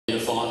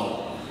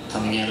final.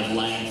 Coming out of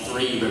lane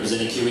 3,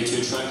 representing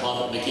QE2 Track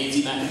Club,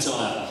 Mackenzie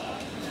McIntyre.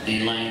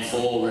 In lane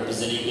 4,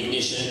 representing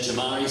Ignition,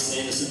 Tjimar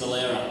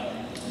Sanderson-Milera.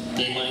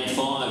 In lane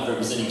 5,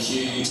 representing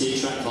QUT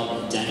Track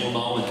Club, Daniel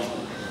Mowen.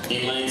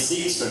 In lane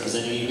 6,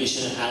 representing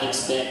Ignition,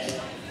 Alex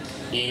Beck.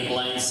 In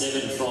lane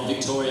 7, from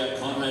Victoria,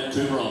 Conrad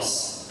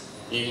Coumaros.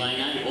 In lane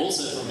 8,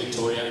 also from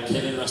Victoria,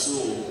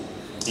 Rassool.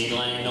 In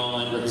lane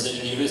 9,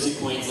 representing University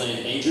of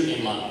Queensland, Andrew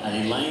Imlah. And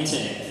in lane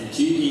 10, from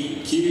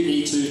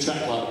QE2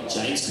 Track Club,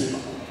 James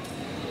Cooper.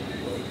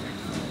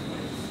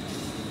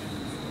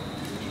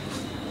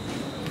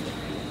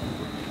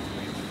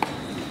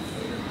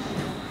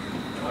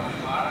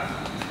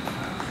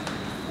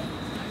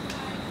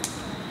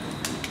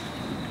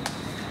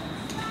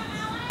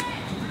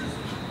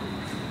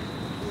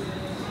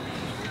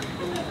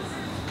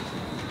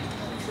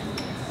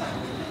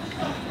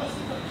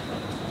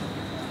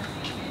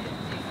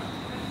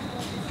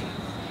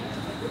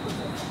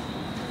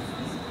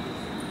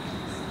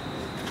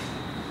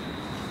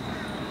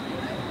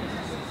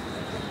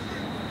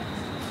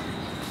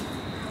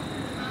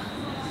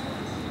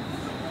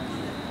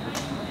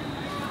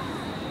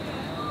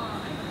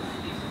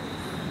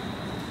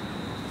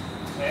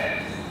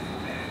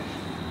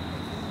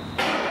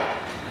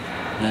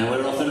 Now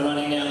we're off and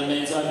running now, the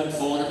men's open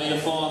 400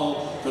 metre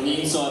final. From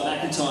the inside,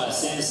 McIntyre,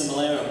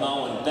 Sanderson-Milera,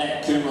 Mowen,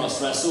 Beck,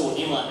 Coumaros, Rassool,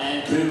 Imlah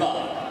and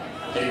Cooper.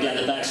 Heading down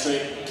the back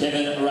street,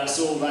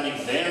 Rassool running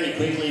very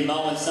quickly.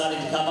 Mowen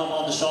starting to come up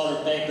on the shoulder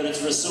of Beck, but it's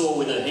Rassool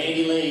with a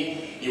handy lead.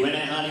 He went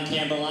out hunting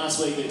Canberra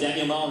last week, but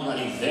Daniel Mowen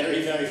running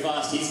very, very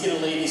fast. He's going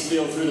to lead this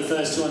field through the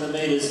first 200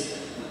 metres.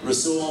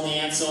 Rassool on the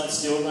outside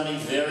still running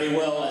very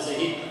well as they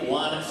hit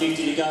 1:50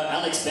 to go.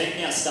 Alex Beck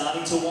now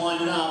starting to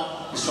wind it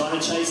up. He's trying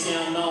to chase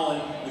down Mowen.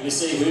 We're going to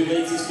see who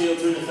leads this field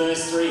through the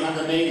first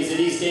 300 metres.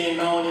 It is Dan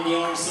Mowen in the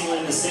orange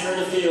singlet in the centre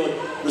of the field.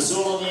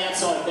 Rassool on the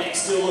outside. Beck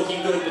still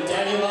looking good, but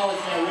Daniel Mowen's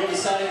now really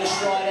starting to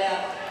stride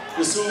out.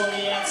 Rassool on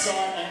the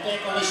outside and Beck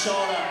on his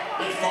shoulder.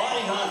 They're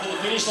fighting hard for the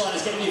finish line.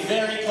 It's going to be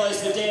very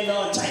close, but Dan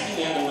Mowen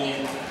taking out the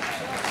win.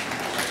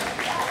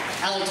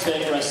 Alex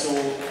Beck,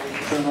 Rassool,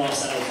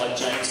 Coumaros, and it looks like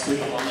James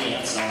Cooper on the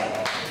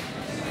outside.